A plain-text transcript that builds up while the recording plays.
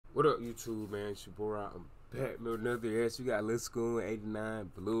What up, YouTube, man? It's your boy. I'm back with another ass. We got Lil Scoom89,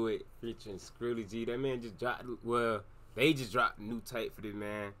 Blew It, featuring Skrilla G. That man just dropped, well, they just dropped a new tape for this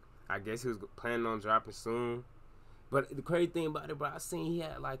man. I guess he was planning on dropping soon. But the crazy thing about it, bro, I seen he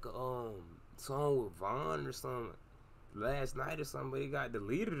had like a song with Vaughn or something last night or something, but he got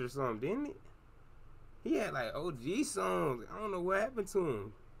deleted or something, didn't it? He had like OG songs. I don't know what happened to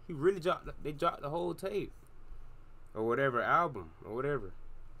him. He really they dropped the whole tape. Or whatever, album, or whatever.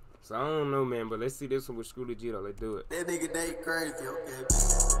 So I don't know, man, but let's see this one with Skrilla G though. Let's do it. That nigga, they crazy, okay?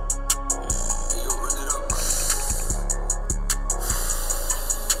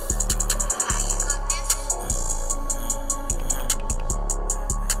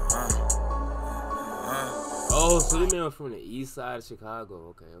 Oh, so you man from the east side of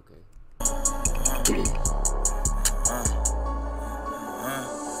Chicago. Okay, okay.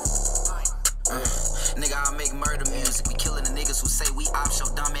 Nigga, I make murder music. We killing the niggas who say we op. Show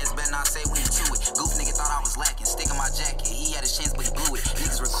dumb ass better not say we into it. Goof nigga thought I was lacking. Stick in my jacket. He had a chance, but he blew it.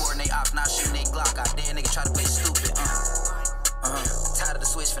 Niggas recording they ops, not shooting they Glock. Goddamn, nigga try to play stupid. Tired of the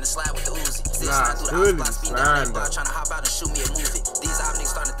switch, finna slide with the Uzi. Nah, Skrilla speed down that bar, trying to hop out and shoot me a movie. These op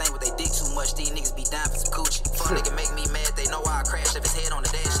niggas starting to think with they dick too much. These niggas be down for some coochie. Fuck nigga make me mad. They know why I crashed. If his head on the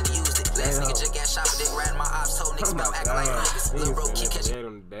dash, should've used it. Last nigga just got shot, but they riding my ops. Told niggas about acting like niggas. Lil' bro keep catching head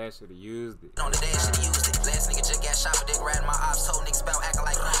on the dash, should've used it. On the dash, should've used it. Last nigga just got shot, but they riding my ops. Told niggas about acting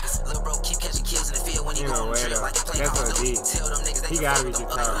like niggas. Lil' bro keep catching kills in the field when he go on the drill. Like he playing Call of Duty. Tell them niggas they can fuck with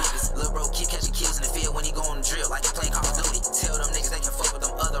them other niggas. Lil' bro keep catching kills in the field when he go on the drill. Like he playing Call of Duty. Tell them niggas they can fuck with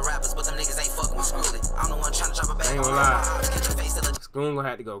them other rappers, but them niggas ain't fucking with Skrilla. I'm the one trying to drop a bag on my ops. Catch your face till the Scoom gonna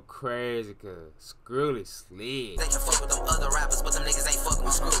have to go crazy cause Skrilla slid. they can fuck with them other rappers, but them niggas ain't fucking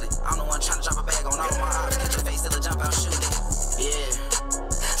with Skrilla. I'm the one trying to drop a bag on all my ops. Catch your face till the jump out shooting. Yeah.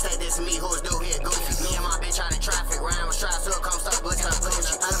 Say this to me, who's do here goofy. Me and my bitch out in traffic, Ryan was trying to come stop blitzing up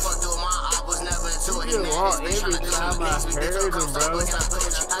Gucci. How the fuck do my op was never into it. He mad his bitch trying to do me. Niggas be dissing, come stop blitzing up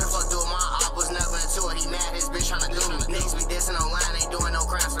Gucci. How the fuck do my op was never into it. He mad his bitch trying to do me. Niggas be dissing online, ain't doing no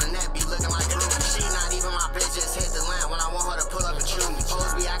crimes for the net, be looking like groovy. She not even my bitch, just hit the line when I want her to pull up and chew me.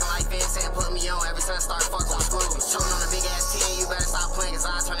 Hoes be acting like fans and put me on every time I start fucking with Scrooge. Choking on a big ass 10, you better stop playing cause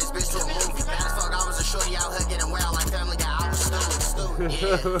I turn this bitch to a movie. Bad as fuck, I was a shorty out here getting wild like Family Guy. I was stupid,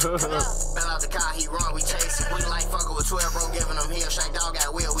 yeah. Fell out the car, he run, we chasing. We like fucking with 12, bro, giving him heel. Shake dog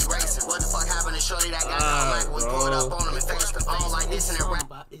got wheel, we racing. What the fuck happened to shorty that got like we pulled up on him and faced him. I don't like this and that rap.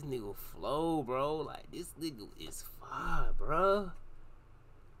 About this nigga flow, bro. Like this nigga is fire, bro.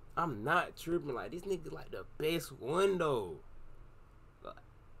 I'm not tripping. Like this nigga like the best one though.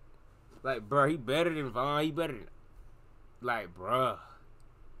 Like bro, he better than Vaughn. He better than like bro.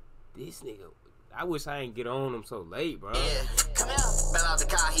 This nigga. I wish I ain't get on him so late, bro. Yeah, come here. Fell out the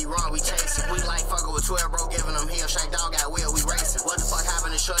car, he run, we chasing. We like fucking with 12, bro, giving him heel. Shake dog got wheel, we racing. What the fuck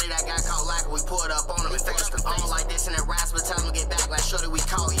happened to shorty that got caught lacking? We pulled up on him and faced him. I don't like this and that raps, but tell him to get back like shorty we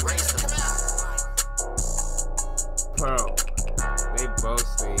caught, he raced him. Bro, they both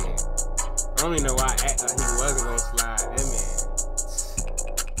said. I don't even know why I act like he wasn't gonna slide. That man,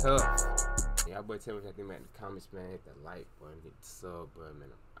 tough. Y'all boy tell me what you think about in the comments, man. Hit that like button, hit the sub button,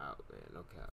 man. I'm out, man. No cap.